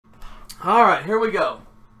All right, here we go.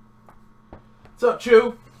 What's up,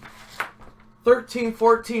 Chew?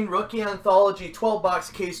 13-14 Rookie Anthology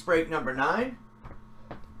 12-box case break number 9.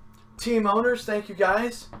 Team owners, thank you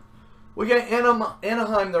guys. We got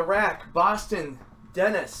Anaheim, The Rack, Boston,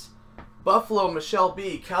 Dennis, Buffalo, Michelle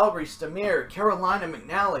B, Calgary, Stamir, Carolina,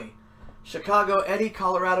 McNally, Chicago, Eddie,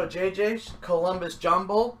 Colorado, JJ, Columbus,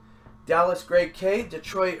 Jumbo, Dallas, Greg K,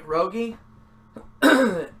 Detroit, Rogie,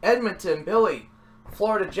 Edmonton, Billy,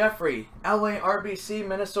 Florida, Jeffrey, LA, RBC,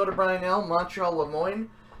 Minnesota, Brian L, Montreal, Lemoyne,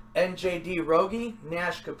 NJD, Rogie,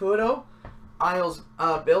 Nash, Caputo, Isles,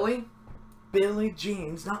 Billy, Billy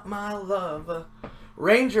Jean's not my love,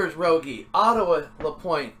 Rangers, Rogie, Ottawa,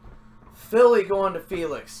 LaPointe, Philly going to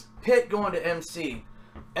Felix, Pitt going to MC,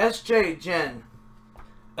 SJ, Jen,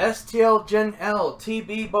 STL, Jen L,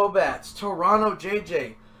 TB, Bobats, Toronto,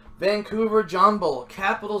 JJ, Vancouver, John Bull,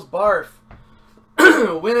 Capitals, Barf,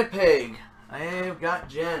 Winnipeg, I've got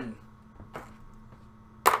Jen.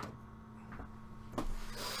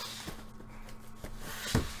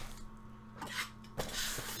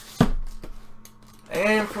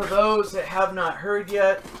 And for those that have not heard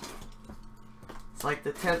yet, it's like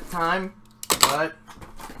the 10th time, but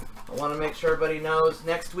I want to make sure everybody knows.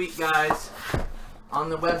 Next week, guys, on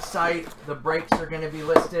the website, the breaks are going to be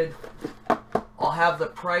listed. I'll have the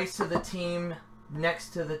price of the team next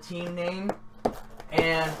to the team name.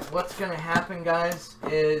 And what's going to happen, guys,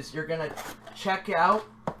 is you're going to check out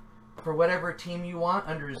for whatever team you want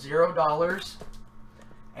under $0.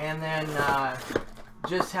 And then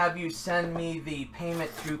just have you send me the payment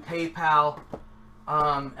through PayPal.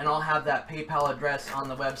 And I'll have that PayPal address on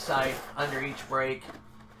the website under each break.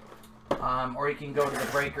 Or you can go to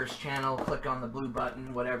the Breakers channel, click on the blue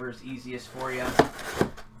button, whatever is easiest for you.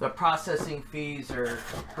 The processing fees are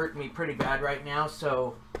hurting me pretty bad right now,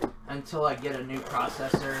 so until I get a new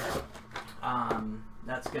processor,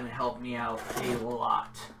 that's going to help me out a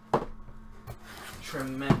lot.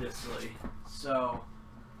 Tremendously. So,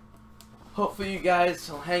 hopefully you guys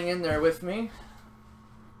will hang in there with me.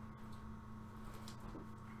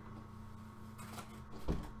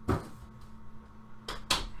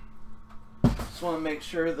 Just want to make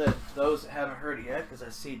sure that those that haven't heard it yet, because I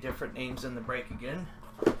see different names in the break again,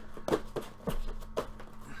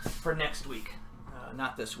 for next week.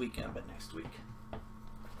 Not this weekend, but next week.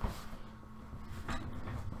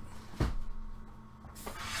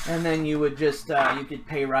 And then you would just, you could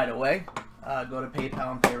pay right away. Go to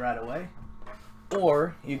PayPal and pay right away.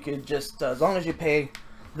 Or you could just, as long as you pay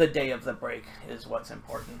the day of the break is what's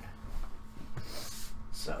important.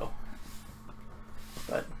 So,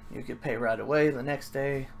 but you could pay right away the next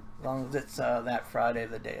day, as long as it's that Friday,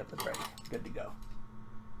 the day of the break. Good to go.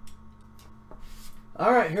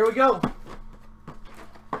 All right, here we go.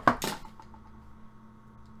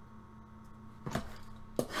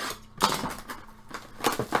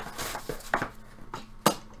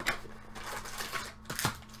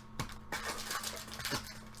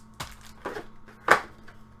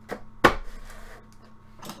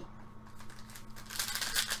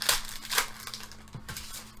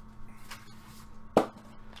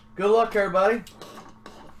 Good luck, everybody.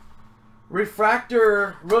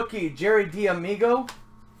 Refractor rookie Jerry D'Amigo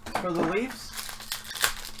for the Leafs.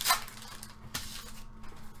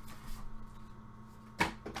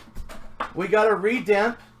 We got a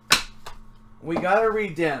redemp. We got a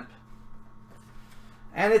redemp.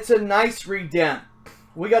 And it's a nice redemp.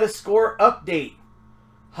 We got a score update.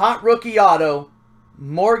 Hot rookie auto.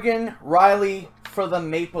 Morgan Riley for the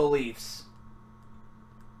Maple Leafs.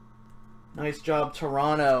 Nice job,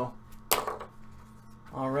 Toronto.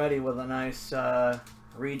 Already with a nice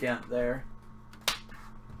redemp there.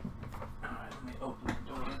 Alright, let me open the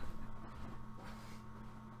door.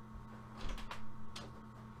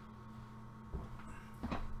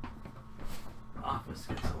 Office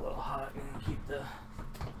gets a little hot and keep the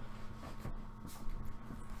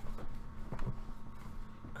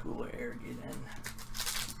cooler air get in.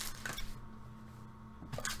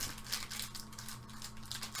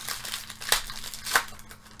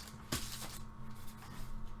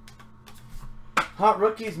 Hot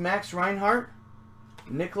rookies, Max Reinhart.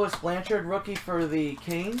 Nicholas Blanchard, rookie for the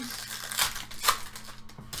Canes.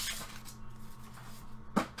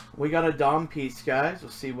 We got a Dom piece, guys.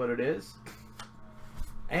 We'll see what it is.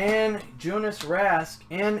 And Jonas Rask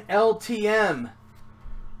and LTM.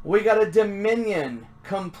 We got a Dominion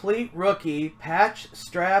complete rookie, patch,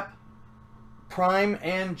 strap, prime,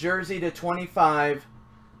 and jersey to 25.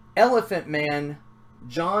 Elephant Man,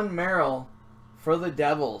 John Merrill for the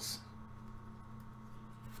Devils.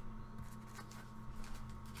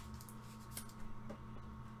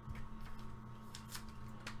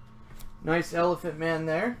 Nice Elephant Man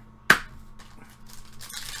there.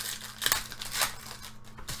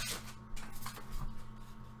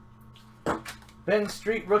 Ben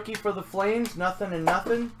Street rookie for the Flames. Nothing and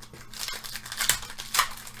nothing.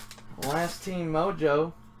 Last Team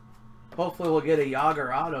Mojo. Hopefully we'll get a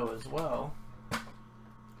Yager auto as well.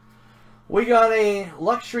 We got a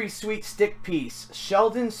Luxury Sweet Stick piece.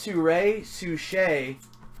 Sheldon Souchet.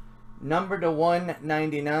 Number to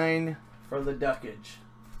 199 for the Duckage.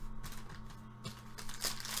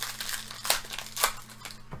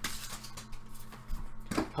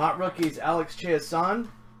 Hot rookies, Alex Chiasson.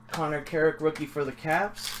 Connor Carrick rookie for the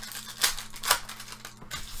Caps.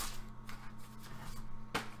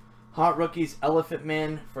 Hot rookies, Elephant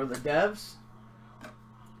Man for the Devs.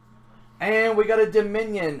 And we got a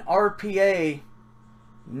Dominion RPA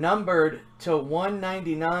numbered to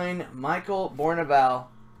 199, Michael Bourneval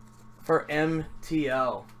for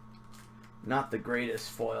MTL. Not the greatest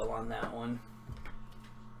foil on that one.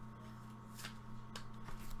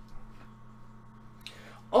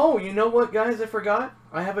 Oh, you know what, guys? I forgot.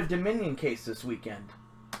 I have a Dominion case this weekend.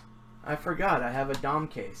 I forgot. I have a Dom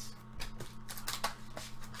case.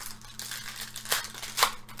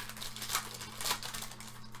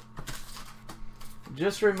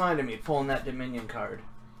 Just reminded me pulling that Dominion card.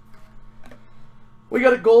 We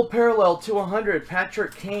got a gold parallel to 100.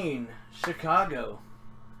 Patrick Kane, Chicago.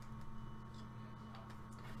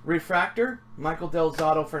 Refractor, Michael Del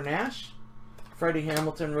Zotto for Nash. Freddie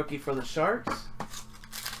Hamilton, rookie for the Sharks.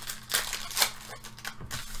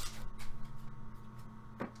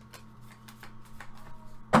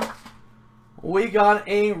 We got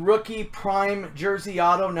a rookie prime jersey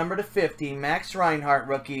auto number to 50. Max Reinhart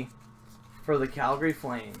rookie for the Calgary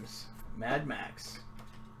Flames. Mad Max.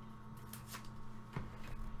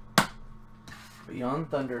 Beyond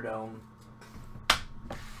Thunderdome. Put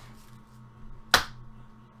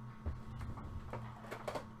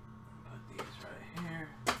these right here.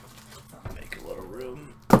 I'll make a little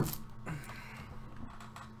room.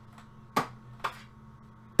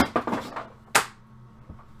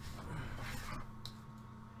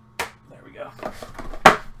 There we go.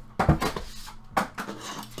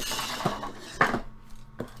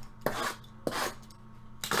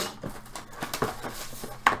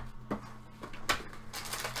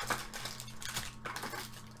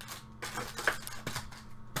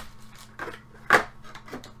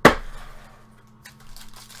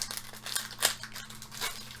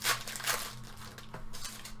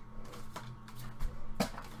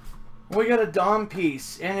 We got a Dom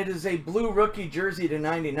piece, and it is a blue rookie jersey to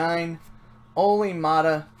 99. Oli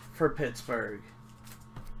Mata for Pittsburgh.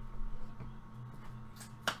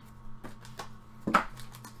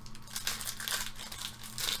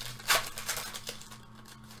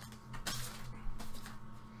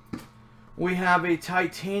 We have a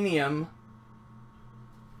Titanium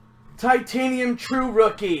True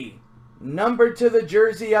Rookie. Numbered to the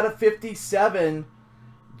jersey out of 57.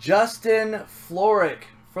 Justin Florek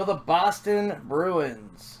for the Boston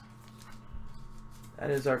Bruins. That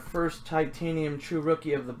is our first Titanium True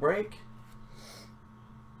Rookie of the break.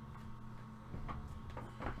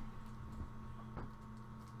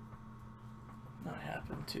 What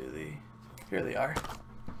happened to the... Here they are.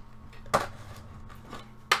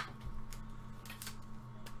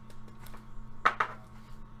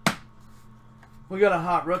 We got a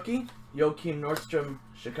hot rookie. Joakim Nordstrom,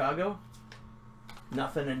 Chicago.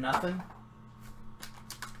 Nothing and nothing.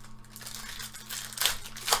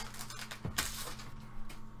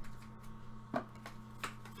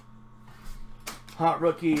 Hot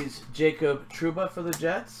rookies, Jacob Trouba for the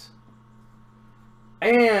Jets.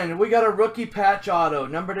 And we got a rookie patch auto,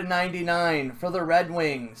 number to 99 for the Red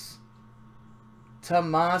Wings.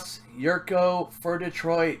 Tomas Jurko for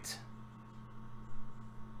Detroit.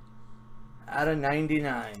 Out of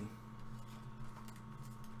 99.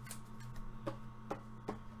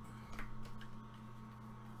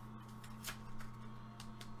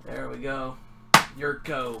 There we go.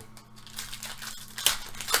 Jurko.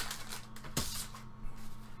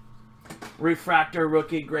 Refractor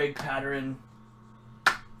rookie Greg Patterin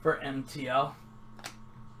for MTL.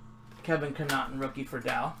 Kevin Connaughton rookie for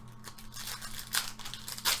Dow.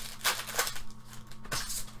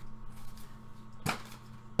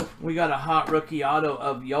 We got a hot rookie auto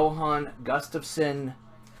of Johan Gustafsson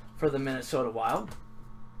for the Minnesota Wild.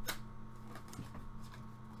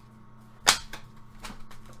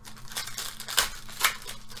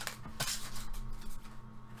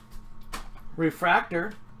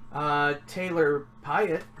 Refractor, Taylor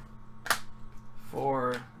Pyatt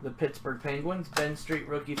for the Pittsburgh Penguins. Ben Street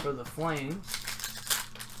rookie for the Flames.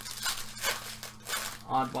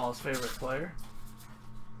 Oddball's favorite player.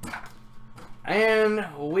 And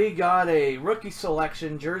we got a rookie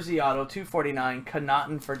selection jersey auto 249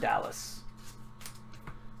 Connaughton for Dallas.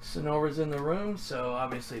 Sonora's in the room, so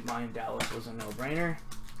obviously mine Dallas was a no-brainer.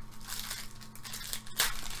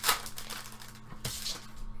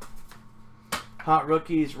 Hot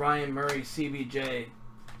rookies, Ryan Murray, CBJ.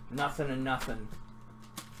 Nothing and nothing.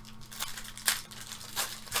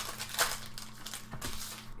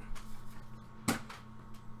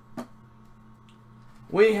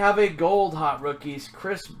 We have a gold hot rookies,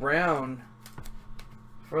 Chris Brown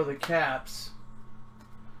for the Caps.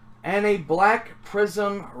 And a black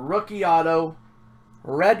prism rookie auto,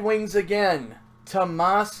 Red Wings again,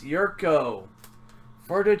 Tomas Jurko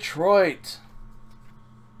for Detroit.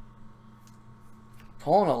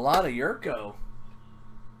 Pulling a lot of Jurko.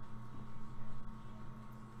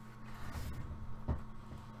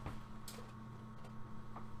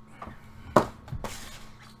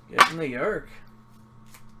 Getting the Yerk.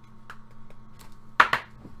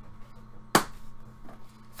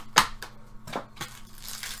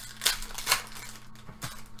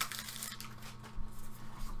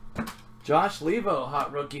 Josh Levo,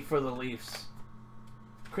 hot rookie for the Leafs.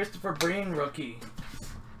 Christopher Breen, rookie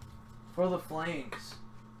for the Flames.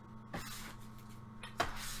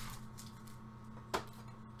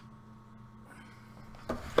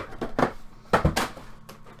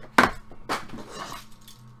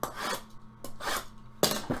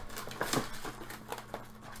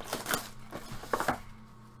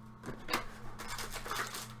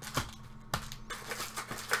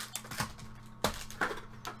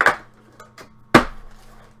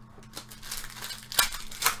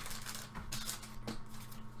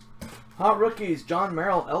 Hot rookies, John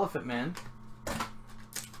Merrill, Elephant Man.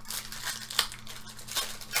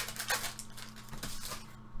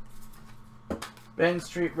 Ben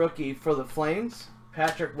Street, rookie for the Flames.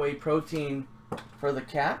 Patrick Whey Protein for the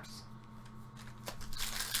Caps.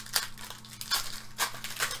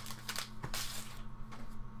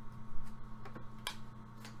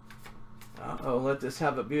 Uh-oh, let this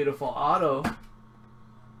have a beautiful auto.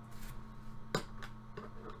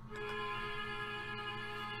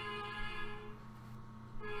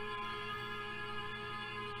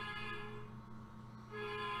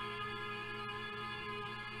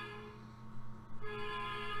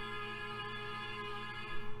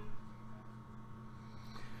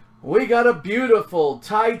 We got a beautiful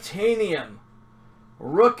titanium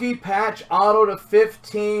rookie patch auto to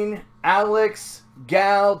 15, Alex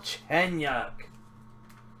Galchenyuk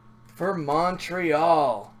for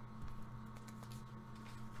Montreal.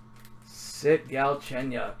 Sit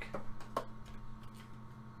Galchenyuk.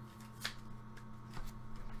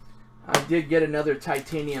 I did get another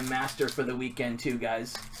titanium master for the weekend too,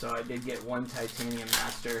 guys. So I did get one titanium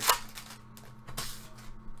master.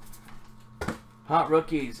 Hot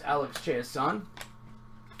rookies, Alex Chiasson.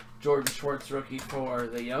 Jordan Schwartz, rookie for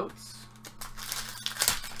the Yotes.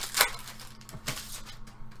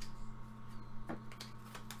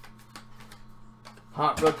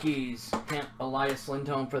 Hot rookies, Elias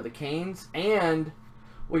Lindholm for the Canes. And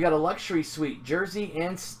we got a luxury suite, jersey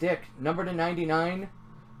and stick, number to 99,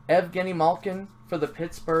 Evgeny Malkin for the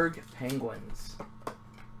Pittsburgh Penguins.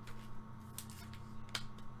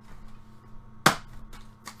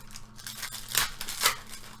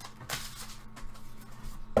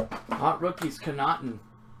 Hot rookies, Connaughton.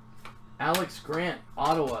 Alex Grant,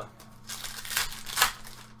 Ottawa.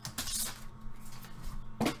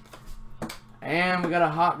 And we got a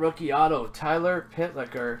hot rookie auto, Tyler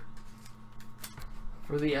Pitlicker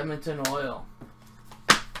for the Edmonton Oil.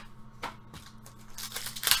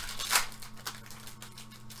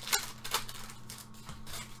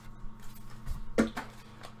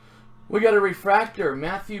 We got a refractor,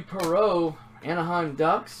 Matthew Perreault, Anaheim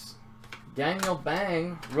Ducks. Daniel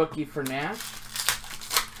Bang, rookie for Nash.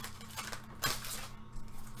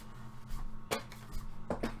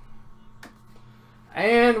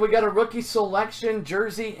 And we got a rookie selection,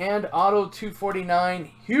 jersey and auto 249,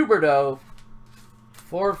 Huberdeau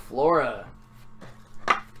for Flora.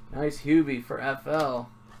 Nice Hubie for FL.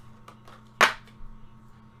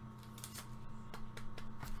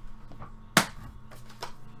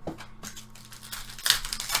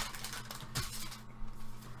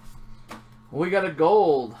 We got a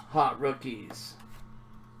gold hot rookies,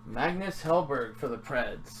 Magnus Hellberg for the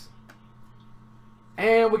Preds.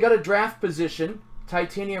 And we got a draft position,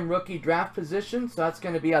 titanium rookie draft position, so that's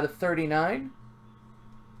going to be out of 39.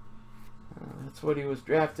 That's what he was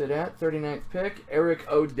drafted at, 39th pick. Eric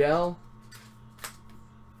Odell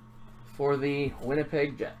for the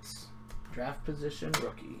Winnipeg Jets. Draft position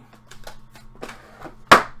rookie.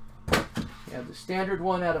 You have the standard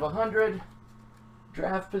one out of 100.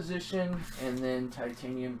 Draft position, and then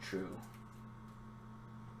titanium true.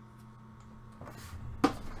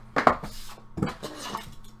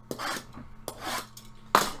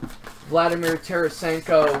 Vladimir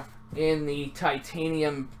Tarasenko in the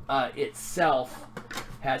titanium itself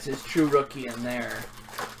has his true rookie in there.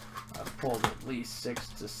 I've pulled at least 6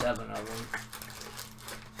 to 7 of them.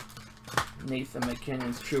 Nathan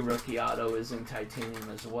McKinnon's true rookie auto is in titanium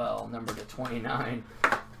as well, number to 29.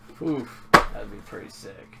 Oof, that'd be pretty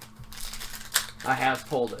sick. I have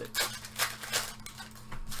pulled it.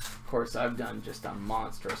 Of course, I've done just a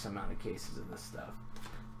monstrous amount of cases of this stuff.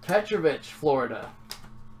 Petrovich, Florida.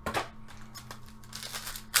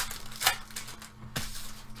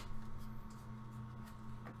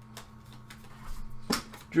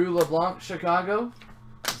 Drew LeBlanc, Chicago.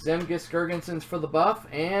 Zemgus Girgensons for the Buff.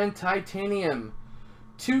 And Titanium.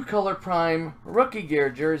 2-color prime rookie gear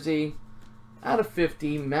jersey. Out of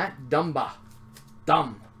 50, Matt Dumba.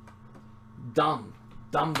 Dumba.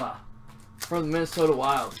 For the Minnesota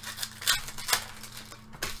Wild.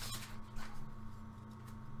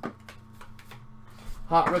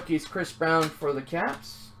 Hot rookies, Chris Brown for the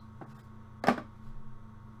Caps.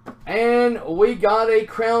 And we got a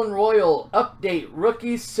Crown Royal update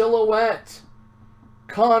rookie silhouette.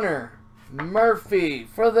 Connor Murphy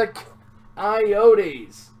for the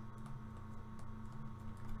Coyotes.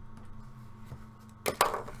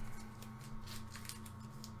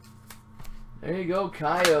 There you go,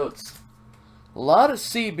 Coyotes. A lot of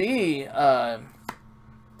CB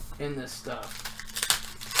in this stuff.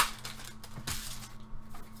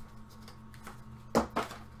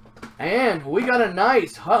 And we got a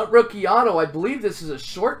nice hot rookie auto. I believe this is a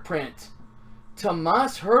short print.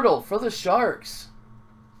 Tomas Hertl for the Sharks.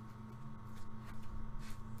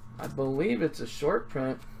 I believe it's a short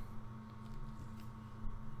print.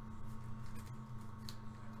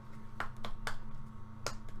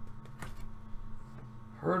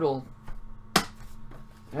 Hertl.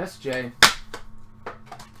 SJ.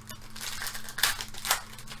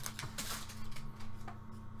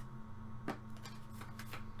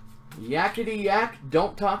 Yakety yak,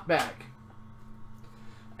 don't talk back.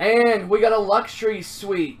 And we got a luxury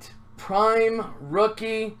suite. Prime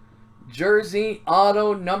rookie jersey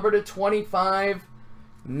auto number to 25.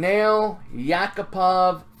 Nail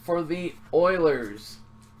Yakupov for the Oilers.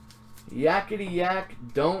 Yakety yak,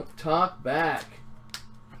 don't talk back.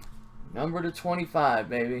 Number to 25,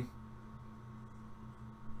 baby.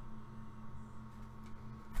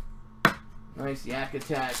 Nice yak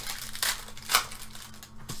attack.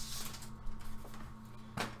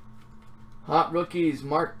 Hot rookies,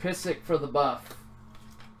 Mark Pysyk for the Buff.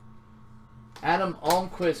 Adam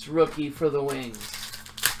Almquist rookie for the Wings.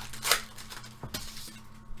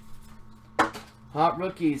 Hot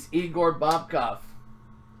rookies, Igor Bobkov.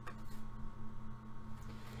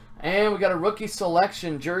 And we got a rookie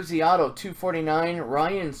selection jersey auto 249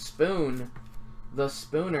 Ryan Spoon, the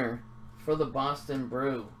Spooner for the Boston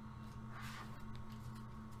Brew.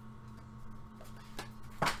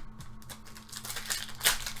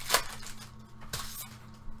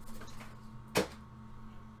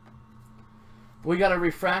 We got a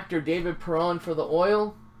refractor David Perron for the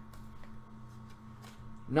Oil.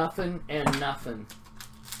 Nothing and nothing.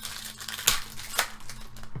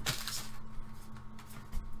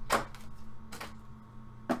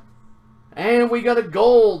 And we got a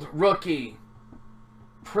gold rookie.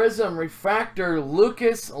 Prism refractor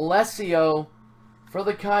Lucas Lesio for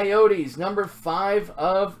the Coyotes. Number 5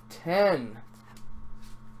 of 10.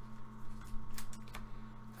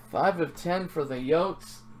 5 of 10 for the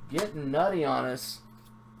Yotes. Getting nutty on us.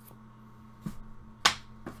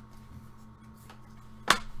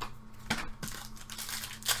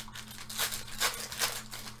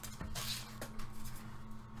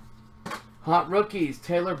 Hot rookies,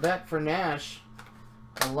 Taylor Beck for Nash.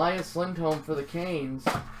 Elias Lindholm for the Canes.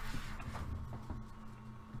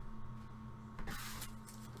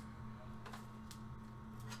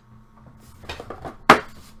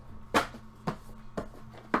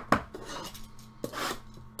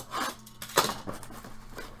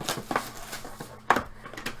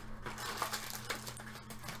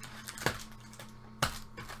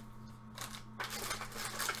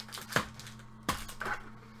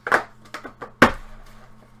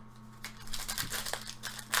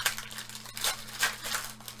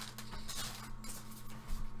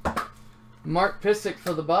 Mark Pysyk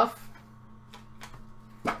for the Buff.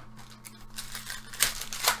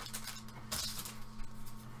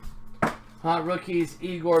 Hot rookies,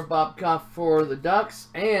 Igor Bobkov for the Ducks.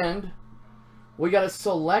 And we got a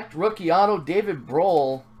select rookie auto, David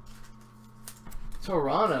Brohl,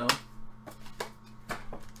 Toronto.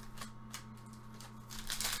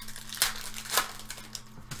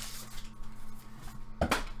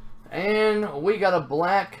 And we got a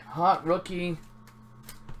black hot rookie,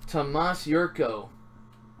 Tomas Yurko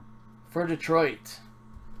for Detroit.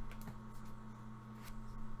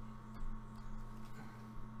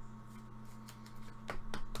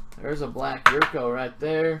 There's a black Yurko right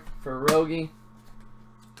there for Rogie.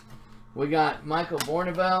 We got Michael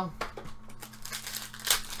Bourneville.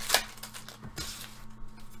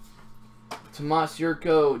 Tomas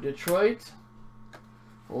Yurko, Detroit.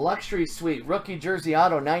 Luxury Suite, rookie jersey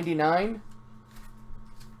auto 99.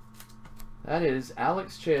 That is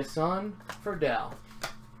Alex Chiasson for Dell.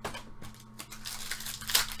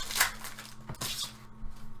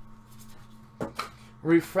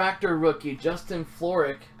 Refractor rookie, Justin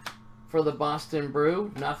Florek for the Boston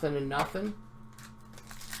Brew. Nothing and nothing.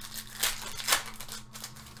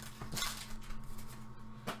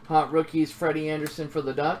 Hot rookies, Freddie Anderson for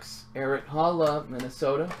the Ducks. Eric Halla,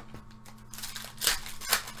 Minnesota.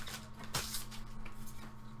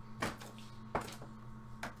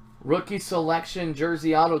 Rookie selection,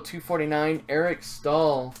 jersey auto 249, Eric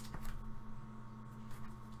Stahl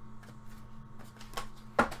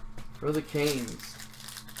for the Canes.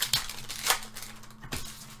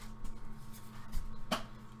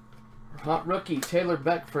 Hot rookie, Taylor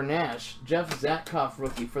Beck for Nash. Jeff Zatkoff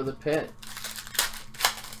rookie for the Pit.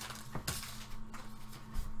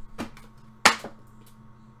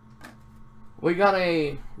 We got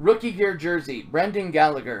a rookie gear jersey, Brendan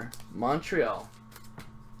Gallagher, Montreal.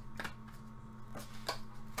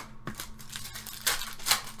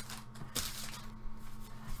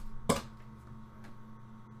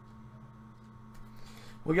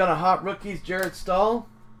 We got a hot rookies, Jared Stahl.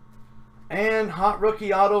 And hot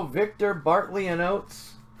rookie auto, Victor Bartley and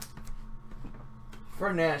Oates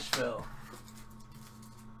for Nashville.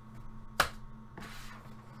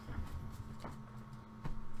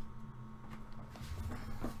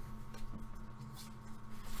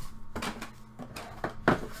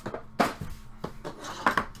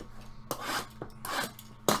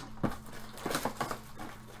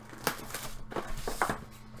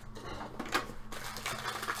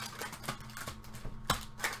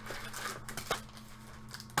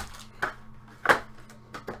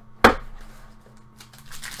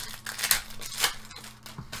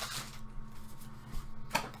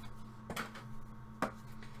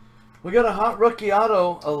 We got a hot rookie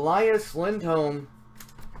auto, Elias Lindholm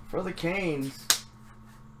for the Canes.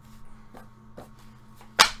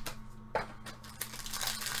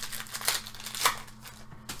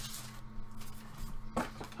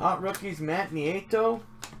 Hot rookies, Matt Nieto.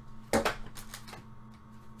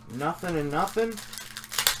 Nothing and nothing.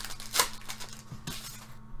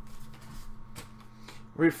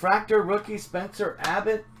 Refractor rookie, Spencer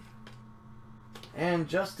Abbott. And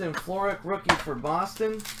Justin Florek, rookie for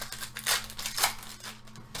Boston.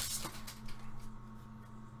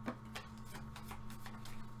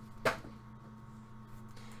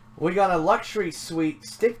 We got a luxury suite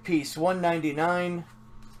stick piece, $199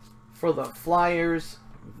 for the Flyers.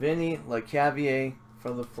 Vinny LeCavier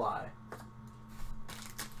for the Fly.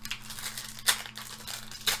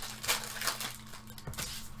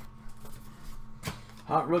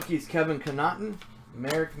 Hot rookies, Kevin Connaughton,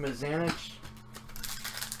 Marek Mazanich.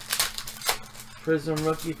 Prism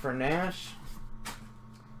rookie for Nash.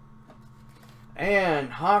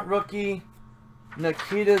 And hot rookie,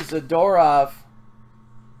 Nikita Zadorov.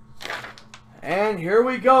 And here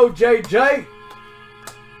we go, JJ.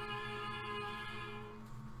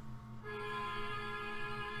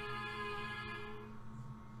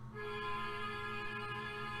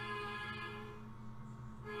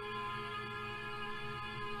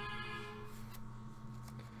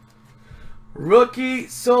 Rookie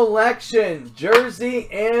selection, jersey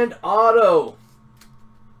and auto.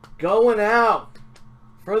 Going out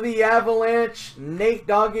for the Avalanche, Nate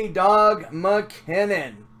Doggy Dog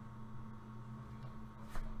McKinnon.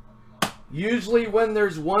 Usually when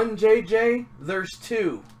there's one JJ, there's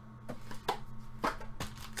two.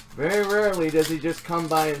 Very rarely does he just come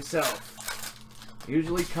by himself.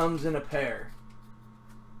 Usually comes in a pair.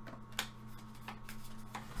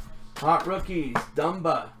 Hot rookies,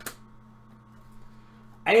 Dumba.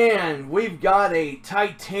 And we've got a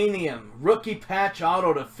titanium rookie patch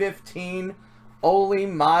auto to 15, Oli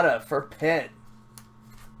Mata for Pitt.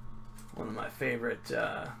 One of my favorite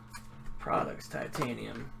products,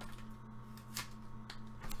 titanium.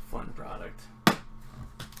 Fun product.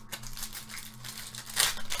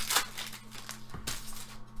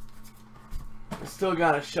 Still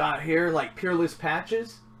got a shot here, like Peerless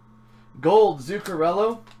Patches. Gold,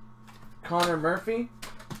 Zuccarello. Connor Murphy.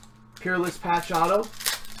 Peerless Patch Auto.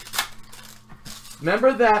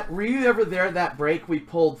 Remember that, were you ever there that break? We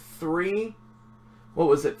pulled three, what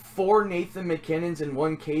was it, 4 Nathan McKinnons in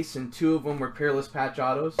one case, and 2 of them were Peerless Patch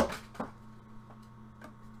Autos.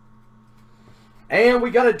 And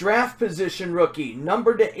we got a draft position rookie,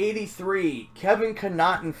 number to 83, Kevin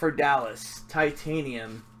Connaughton for Dallas,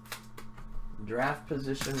 titanium. Draft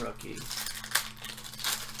position rookie.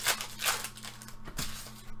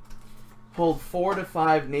 Pulled 4 to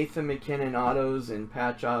 5 Nathan McKinnon autos and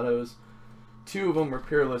patch autos. 2 of them were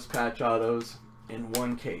Peerless patch autos in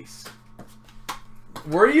 1 case.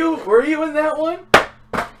 Were you in that one?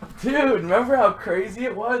 Dude, remember how crazy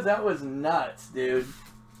it was? That was nuts, dude.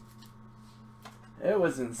 It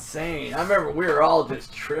was insane. I remember we were all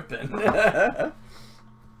just tripping.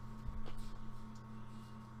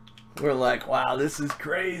 We're like, wow, this is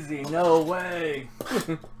crazy. No way.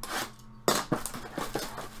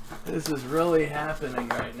 This is really happening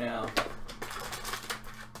right now.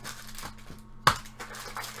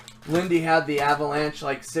 Lindy had the Avalanche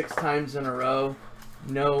like 6 times in a row.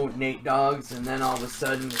 No Nate Dogs. And then all of a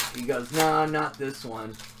sudden he goes, nah, not this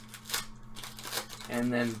one.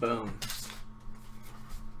 And then boom.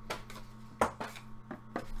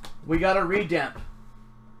 We got a redemp.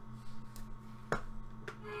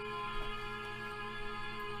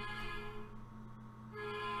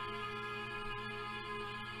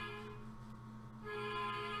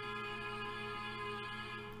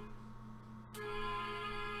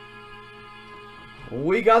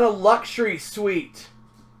 We got a luxury suite.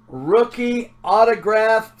 Rookie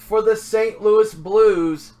autograph for the St. Louis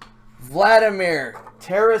Blues. Vladimir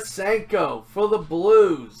Tarasenko for the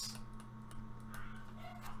Blues.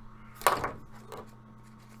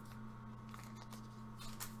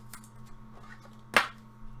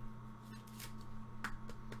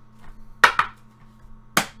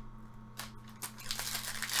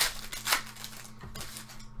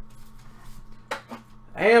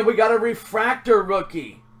 And we got a refractor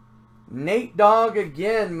rookie. Nate Dogg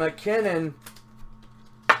again, McKinnon.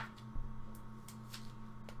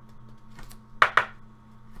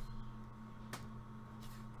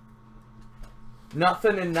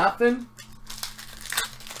 Nothing and nothing.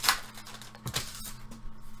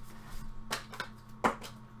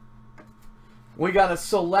 We got a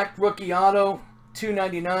select rookie auto,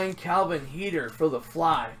 $2.99, Calvin Heater for the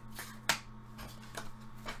Fly.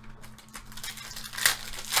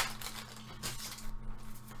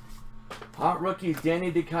 Hot rookies,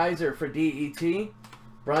 Danny DeKeyser for DET.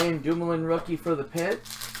 Brian Dumoulin rookie for the Pit.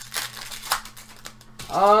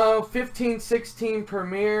 15-16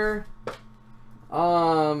 Premier.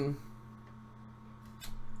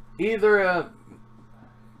 Either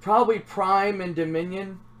probably Prime and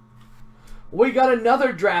Dominion. We got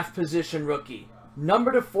another draft position rookie.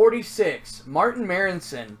 Number to 46, Martin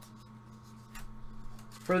Marinson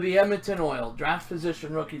for the Edmonton Oil. Draft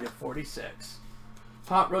position rookie to 46.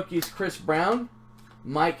 Hot rookies, Chris Brown.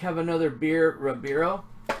 Mike have another beer, Ribeiro.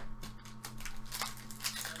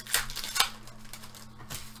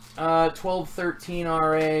 12-13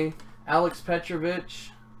 RA, Alex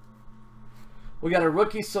Petrovich. We got a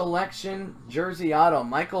rookie selection, jersey auto,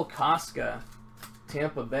 Michael Koska,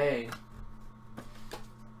 Tampa Bay.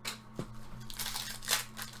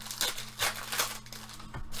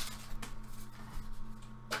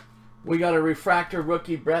 We got a refractor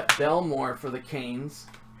rookie, Brett Belmore for the Canes.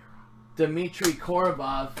 Dmitry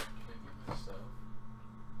Korobov.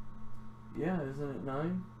 Yeah, isn't it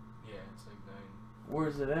 9? Yeah, it's like 9.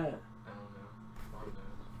 Where's it at? I don't know. Mom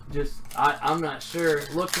knows. Just, I'm not sure.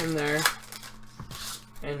 Look in there.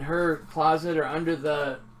 In her closet or under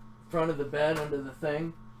the front of the bed, under the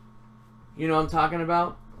thing. You know what I'm talking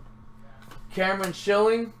about? Cameron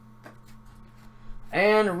Schilling.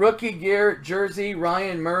 And rookie gear jersey,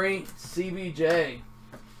 Ryan Murray, CBJ.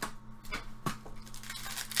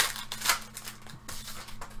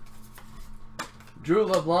 Drew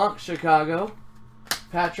LeBlanc, Chicago.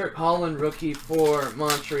 Patrick Holland, rookie for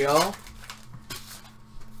Montreal.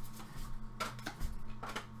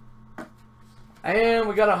 And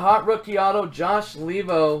we got a hot rookie auto, Josh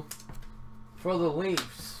Levo for the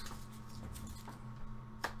Leafs.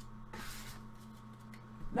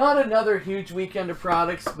 Not another huge weekend of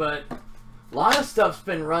products, but a lot of stuff's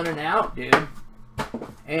been running out, dude.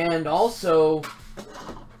 And also,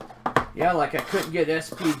 yeah, like I couldn't get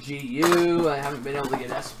SPGU. I haven't been able to get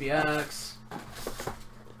SPX.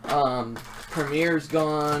 Premier's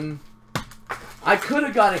gone. I could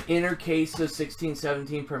have got an inner case of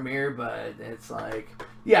 16-17 Premier, but it's like,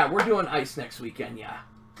 yeah, we're doing ice next weekend, yeah.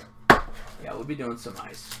 Yeah, we'll be doing some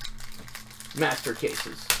ice. Master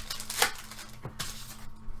cases.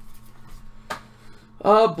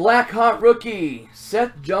 Black Hot rookie,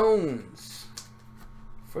 Seth Jones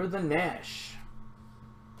for the Nash.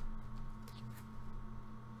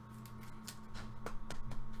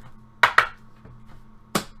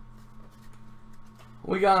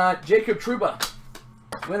 We got Jacob Trouba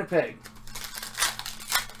Winnipeg.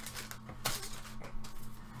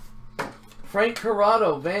 Frank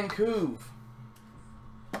Corrado, Vancouver.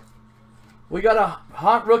 We got a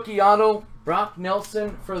hot rookie auto, Brock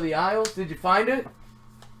Nelson for the Isles. Did you find it?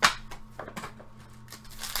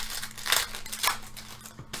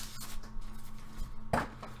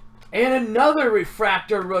 And another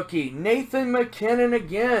refractor rookie, Nathan McKinnon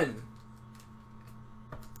again.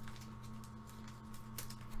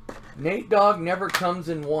 Nate Dogg never comes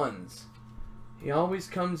in ones. He always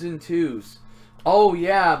comes in twos. Oh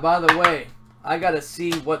yeah, by the way, I gotta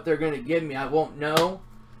see what they're gonna give me. I won't know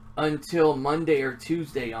until Monday or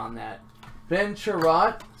Tuesday on that. Ben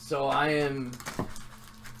Chirot, so I am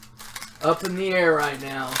up in the air right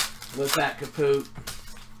now with that kaput.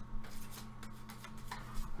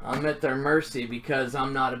 I'm at their mercy because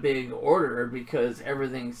I'm not a big orderer because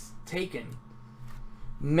everything's taken.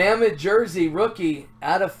 Mammoth jersey rookie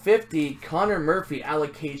out of 50. Connor Murphy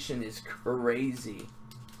allocation is crazy.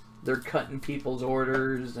 They're cutting people's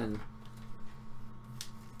orders and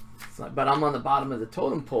it's like, but I'm on the bottom of the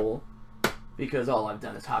totem pole because all I've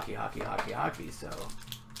done is hockey, hockey, hockey, hockey. So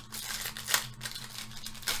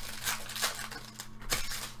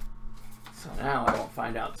now I won't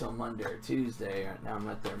find out till Monday or Tuesday. Now I'm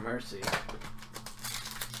at their mercy.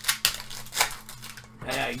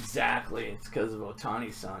 Yeah, exactly. It's because of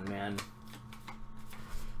Otani-san, man.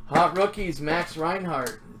 Hot rookies, Max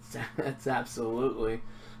Reinhart. That's absolutely.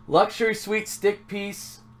 Luxury Suite stick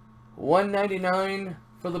piece, $199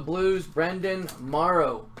 for the Blues, Brendan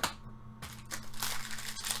Morrow.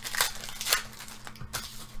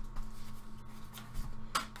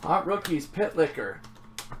 Hot rookies, Pit Liquor.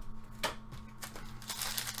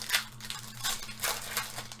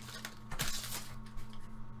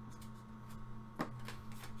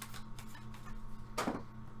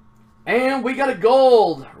 And we got a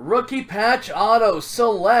gold rookie patch auto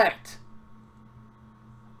select.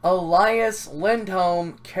 Elias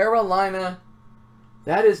Lindholm, Carolina.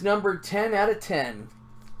 That is number 10 out of 10.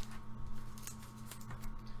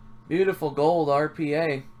 Beautiful gold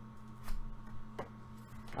RPA.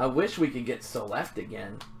 I wish we could get select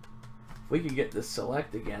again. If we could get this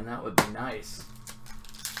select again, that would be nice.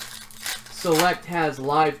 Select has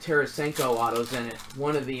live Tarasenko autos in it.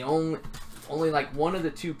 One of the only like one of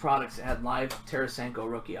the two products that had live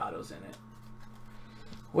Tarasenko rookie autos in it.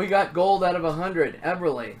 We got gold out of 100.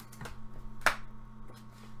 Eberle.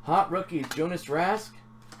 Hot rookies. Jonas Rask.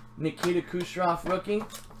 Nikita Kucherov rookie.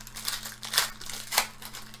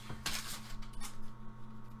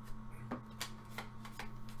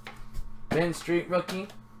 Ben Street rookie.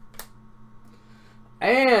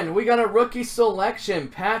 And we got a rookie selection.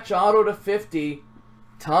 Patch auto to 50.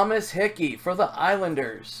 Thomas Hickey for the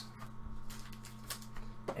Islanders.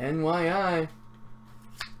 NYI.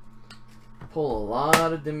 Pull a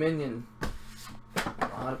lot of Dominion. A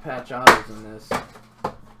lot of patch autos in this.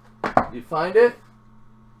 Did you find it?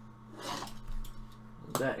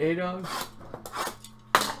 Is that A-Dog?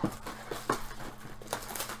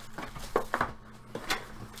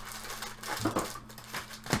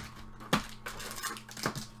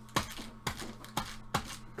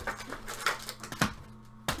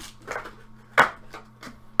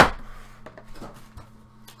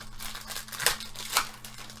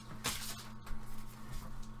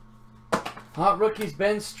 Hot rookies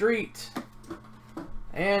Ben Street.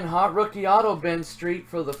 And hot rookie auto Ben Street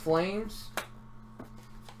for the Flames.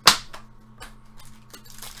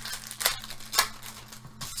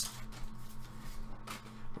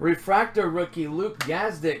 Refractor rookie Luke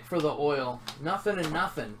Gazdic for the Oil. Nothing and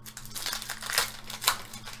nothing.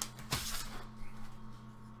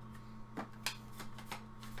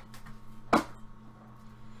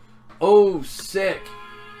 Oh, sick.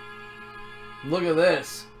 Look at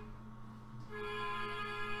this.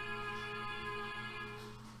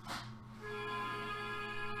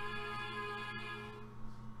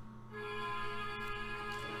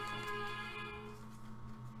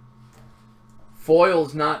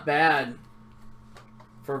 Foil's not bad.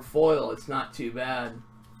 For foil, it's not too bad.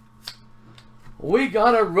 We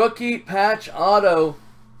got a rookie patch auto.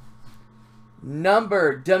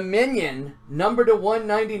 Number Dominion. Number to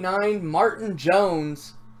 199. Martin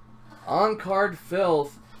Jones. On-card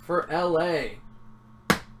filth for LA.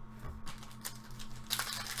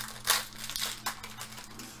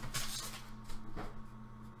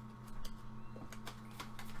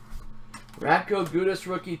 Radko Gudas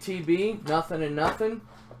rookie TB, nothing and nothing.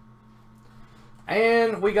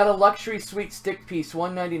 And we got a luxury suite stick piece,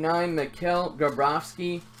 $199, Mikhail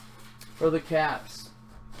Grabowski for the Caps.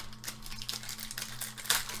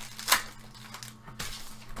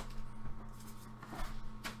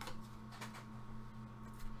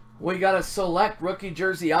 We got a select rookie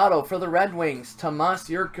jersey auto for the Red Wings. Tomas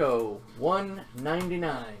Jurko,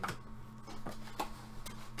 $1.99.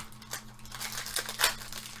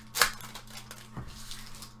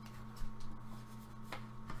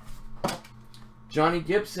 Johnny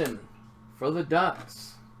Gibson for the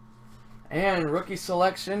Ducks. And rookie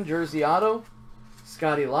selection jersey auto,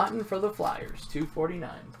 Scotty Lawton for the Flyers,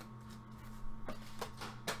 $2.49.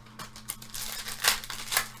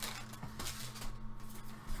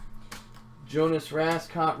 Jonas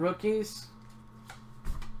Rask hot rookies.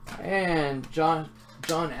 And John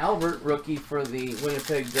Albert rookie for the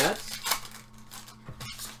Winnipeg Jets.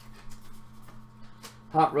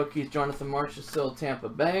 Hot rookies Jonathan Marchessault, Tampa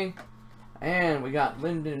Bay. And we got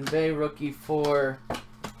Lyndon Bay rookie for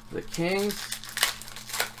the Kings.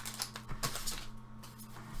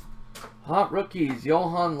 Hot rookies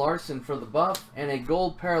Johan Larsson for the Buff. And a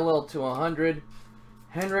gold parallel to 100,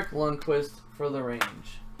 Henrik Lundqvist for the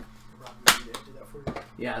Range.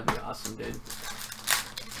 Yeah, that'd be awesome, dude.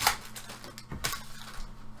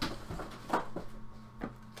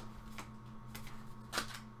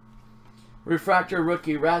 Refractor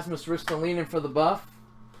rookie Rasmus Ristolainen for the Buff.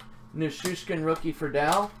 Nishushkin rookie for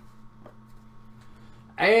Dow.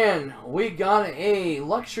 And we got a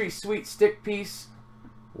luxury suite stick piece,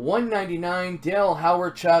 $1.99, Dale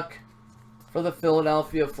Hawerchuk for the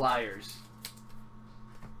Philadelphia Flyers.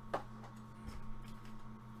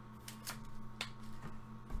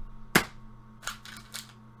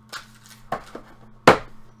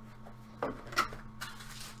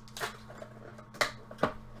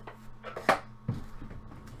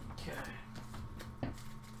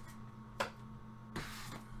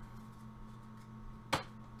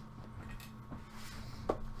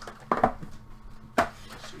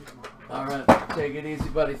 Alright, take it easy,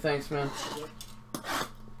 buddy. Thanks, man.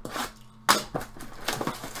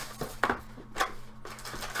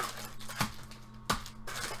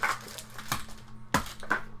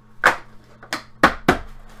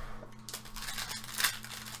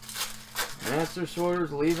 Master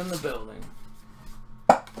Sorter's leaving the building.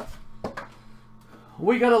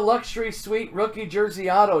 We got a luxury suite rookie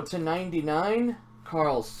jersey auto to 99.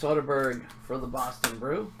 Carl Soderberg for the Boston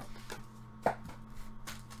Brew.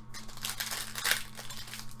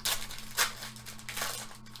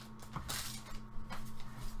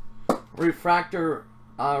 Refractor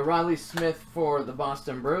Riley Smith for the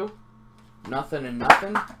Boston Brew. Nothing and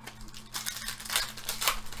nothing.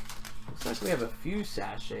 Looks like we have a few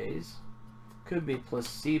sachets. Could be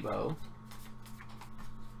placebo.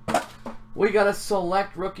 We got a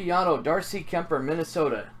select rookie auto. Darcy Kemper,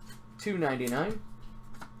 Minnesota. $2.99.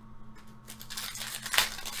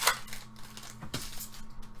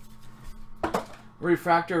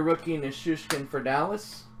 Refractor rookie Nishushkin for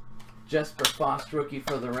Dallas. Jesper Fast rookie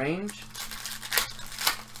for the Range.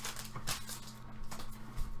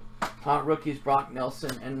 Hot rookies Brock Nelson,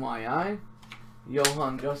 NYI.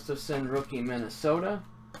 Johan Gustafsson rookie, Minnesota.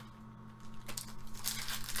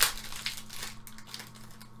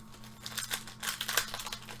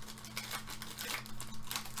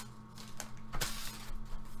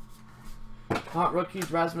 Hot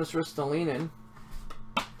rookies Rasmus Ristolainen.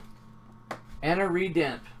 Anna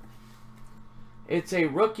Redemp. It's a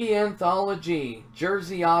rookie anthology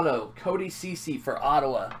jersey auto, Cody Ceci for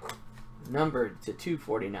Ottawa, numbered to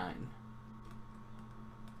 249.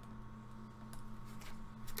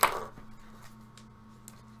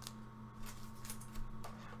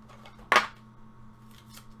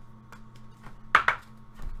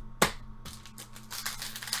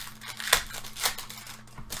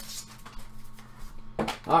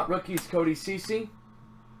 Hot rookies Cody Ceci.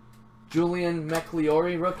 Julian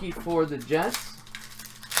McLeori rookie for the Jets.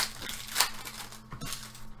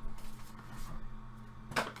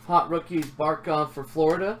 Hot rookies Barkov for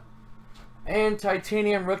Florida. And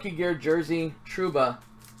titanium rookie gear jersey Trouba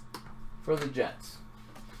for the Jets.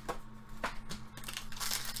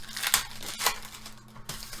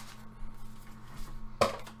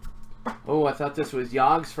 Oh, I thought this was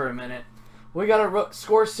Yogs for a minute. We got a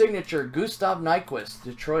score signature, Gustav Nyquist,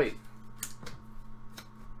 Detroit.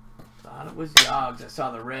 Thought it was Yogs. I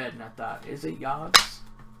saw the red and I thought, is it Yogs?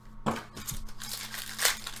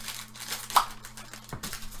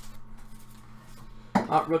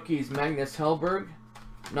 Hot rookies, Magnus Hellberg.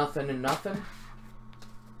 Nothing and nothing.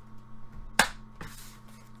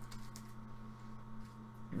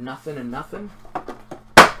 Nothing and nothing.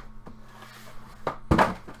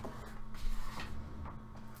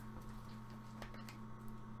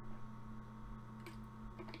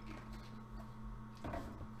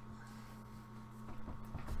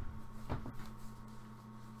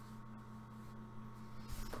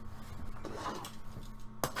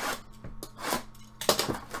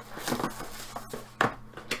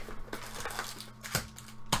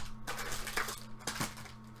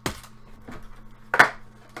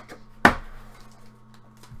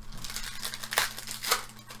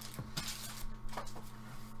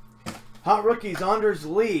 Hot rookies, Anders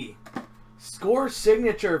Lee. Score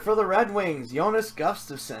signature for the Red Wings, Jonas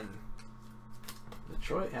Gustafsson.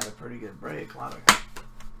 Detroit had a pretty good break. A lot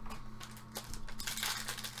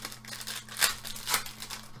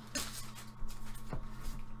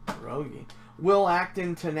of... Rogie. Will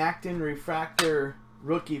Acton Tenacton refractor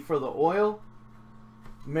rookie for the Oil.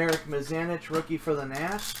 Marek Mazanich rookie for the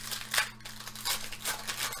Nash.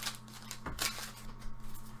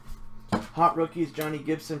 Hot rookies, Johnny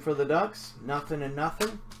Gibson for the Ducks. Nothing and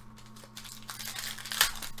nothing.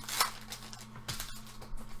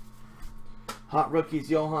 Hot rookies,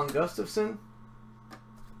 Johan Gustafsson.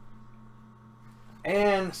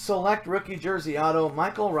 And select rookie jersey auto,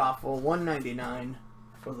 Michael Raffle, 199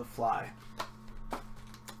 for the Fly.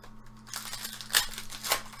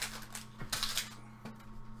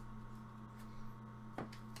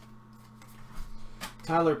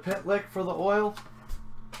 Tyler Pitlick for the Oil.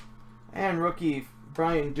 And rookie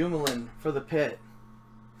Brian Dumoulin for the Pit.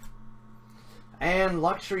 And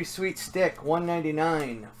luxury sweet stick,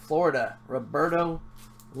 199, Florida, Roberto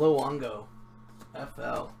Luongo,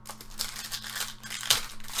 FL.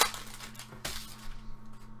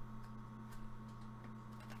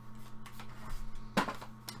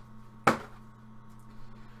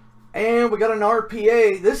 And we got an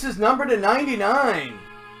RPA. This is numbered to 99.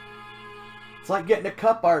 It's like getting a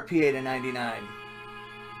cup RPA to 99.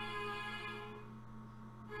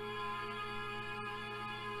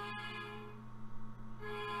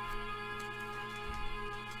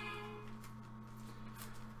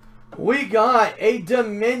 We got a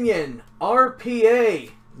Dominion RPA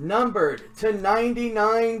numbered to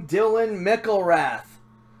 99, Dylan Mickelrath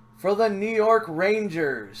for the New York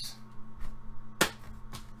Rangers.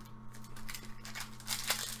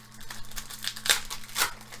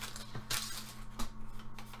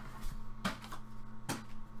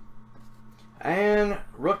 And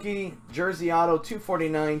rookie jersey auto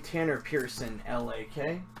 249, Tanner Pearson,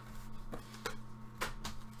 LAK.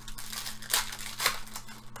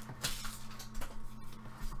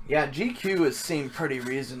 Yeah, GQ has seemed pretty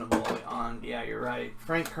reasonable on, yeah, you're right.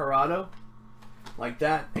 Frank Corrado, like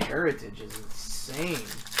that heritage is insane.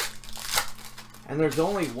 And there's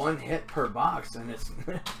only one hit per box, and it's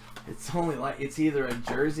only like, it's either a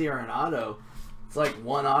jersey or an auto. It's like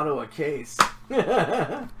one auto a case.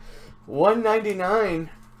 199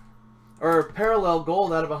 or parallel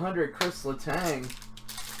gold out of 100, Chris Letang.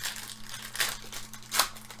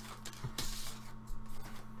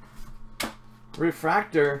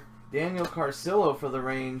 Refractor, Daniel Carcillo for the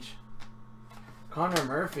Range. Connor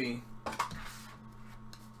Murphy.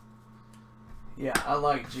 Yeah, I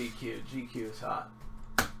like GQ. GQ is hot.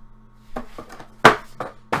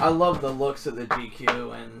 I love the looks of the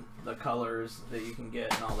GQ and the colors that you can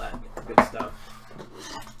get and all that good stuff.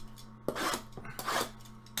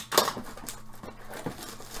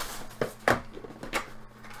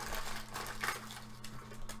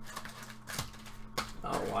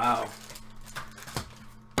 Oh, wow.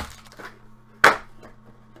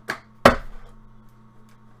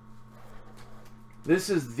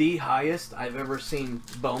 This is the highest I've ever seen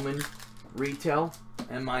Bowman retail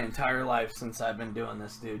in my entire life since I've been doing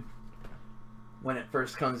this, dude. When it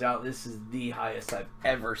first comes out, this is the highest I've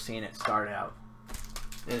ever seen it start out.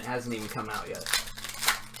 And it hasn't even come out yet.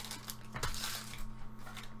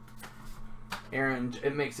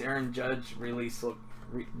 It makes Aaron Judge release look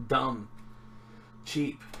dumb.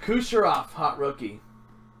 Cheap. Kucherov, hot rookie.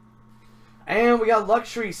 And we got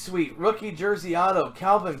luxury suite, rookie jersey auto,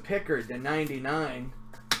 Calvin Pickard to 99.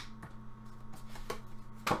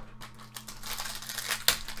 Of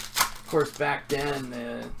course, back then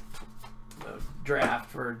the draft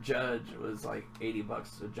for Judge was like 80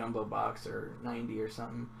 bucks a jumbo box or 90 or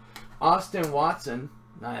something. Austin Watson,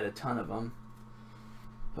 I had a ton of them.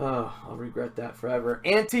 Oh, I'll regret that forever.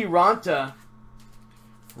 Antti Ranta,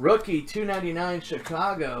 rookie, 299,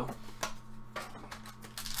 Chicago.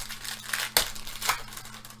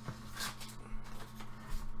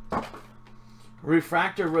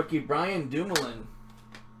 Refractor rookie, Brian Dumoulin.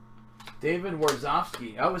 David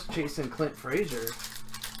Warzowski. I was chasing Clint Frazier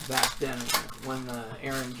back then when the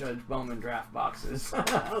Aaron Judge Bowman draft boxes.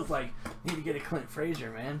 I was like, need to get a Clint Frazier,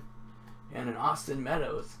 man. And an Austin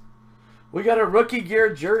Meadows. We got a rookie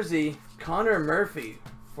gear jersey, Connor Murphy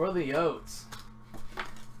for the Yotes.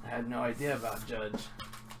 I had no idea about Judge.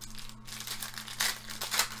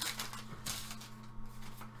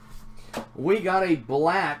 We got a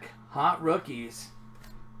black hot rookies.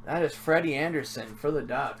 That is Freddie Anderson for the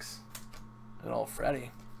Ducks. Good old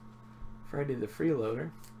Freddie. Freddie the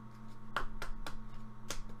freeloader.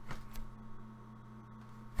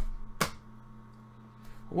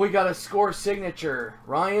 We got a score signature.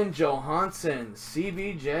 Ryan Johansson,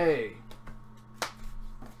 CBJ.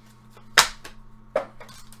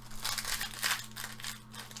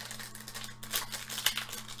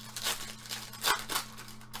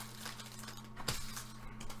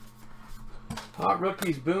 Hot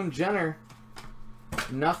rookies, Boone Jenner.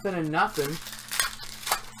 Nothing and nothing.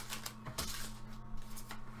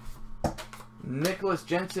 Nicholas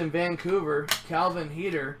Jensen, Vancouver. Calvin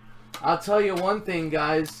Heater. I'll tell you one thing,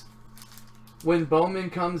 guys. When Bowman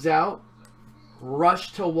comes out,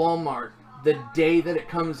 rush to Walmart the day that it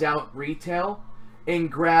comes out retail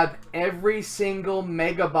and grab every single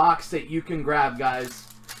mega box that you can grab, guys,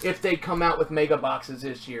 if they come out with mega boxes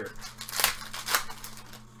this year.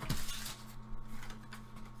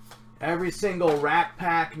 Every single rack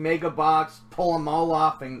pack, mega box, pull them all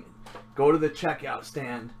off and go to the checkout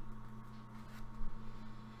stand.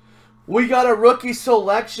 We got a rookie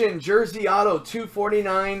selection, Jersey Auto,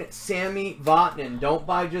 249, Sammy Vatanen. Don't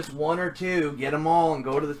buy just one or two. Get them all and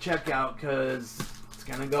go to the checkout because it's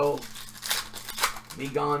going to be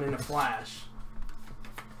gone in a flash.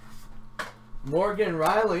 Morgan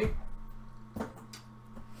Riley.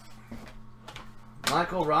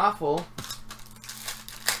 Michael Raffle.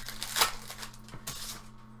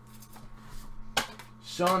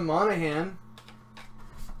 Sean Monahan.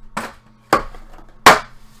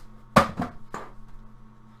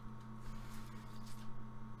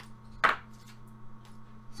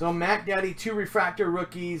 So Mac Daddy, 2 refractor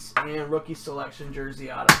rookies and rookie selection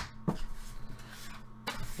Jersey Auto.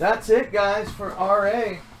 That's it, guys, for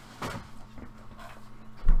RA.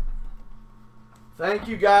 Thank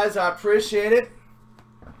you, guys. I appreciate it.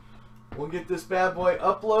 We'll get this bad boy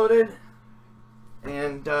uploaded.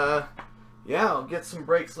 And, yeah, I'll get some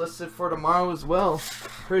breaks listed for tomorrow as well.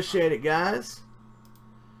 Appreciate it, guys.